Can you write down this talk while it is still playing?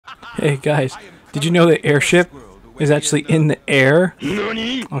Hey guys, did you know that Airship is actually in the air?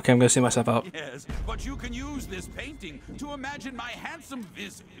 Okay, I'm gonna see myself out. Yes, but you can use this painting to imagine my handsome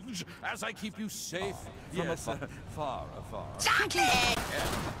visage as I keep you safe from far. Yeah,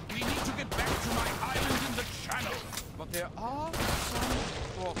 we need to get back to my island in the channel, but there are some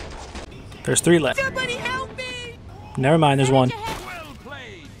problems. There's 3 left. Somebody help me! Never mind, there's 1. Well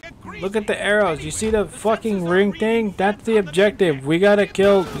played. Look at the arrows. You see the fucking ring thing? That's the objective. We gotta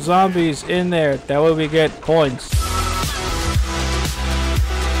kill zombies in there. That way we get points.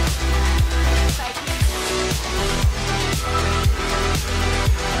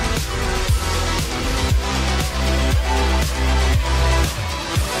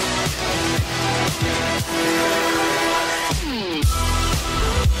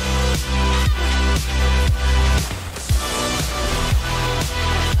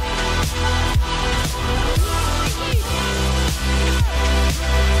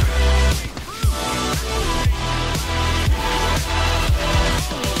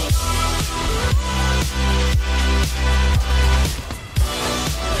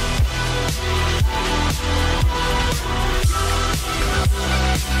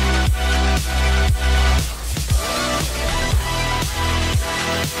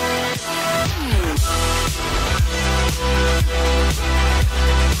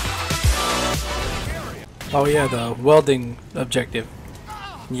 Oh yeah, the welding objective.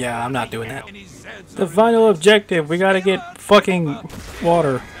 Yeah, I'm not doing that. The final objective, we gotta get fucking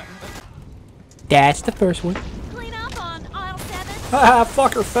water. That's the first one. Clean up on aisle 7. Haha,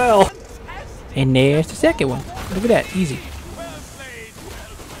 fucker fell. And there's the second one. Look at that, easy.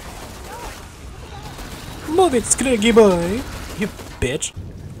 Move it, Scraggy boy. You bitch.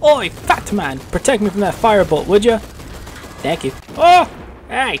 Oi, fat man, protect me from that firebolt, would ya? Thank you. Oh,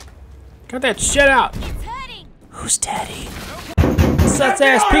 hey, cut that shit out. It's hurting. Who's daddy? Such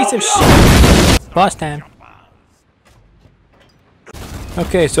ass piece of shit. Boss time.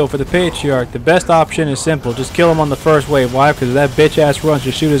 Okay, so for the Patriarch, the best option is simple. Just kill him on the first wave. Why? Because if that bitch ass runs,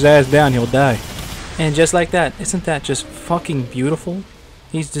 just shoot his ass down, he'll die. And just like that, isn't that just fucking beautiful?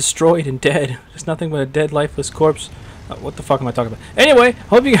 He's destroyed and dead. There's nothing but a dead, lifeless corpse. What the fuck am I talking about? Anyway,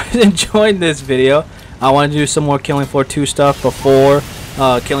 hope you guys enjoyed this video. I want to do some more Killing Floor 2 stuff before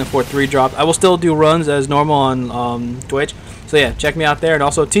Killing Floor 3 drops. I will still do runs as normal on Twitch. So yeah, check me out there. And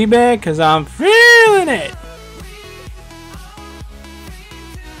also Teabag, because I'm feeling it.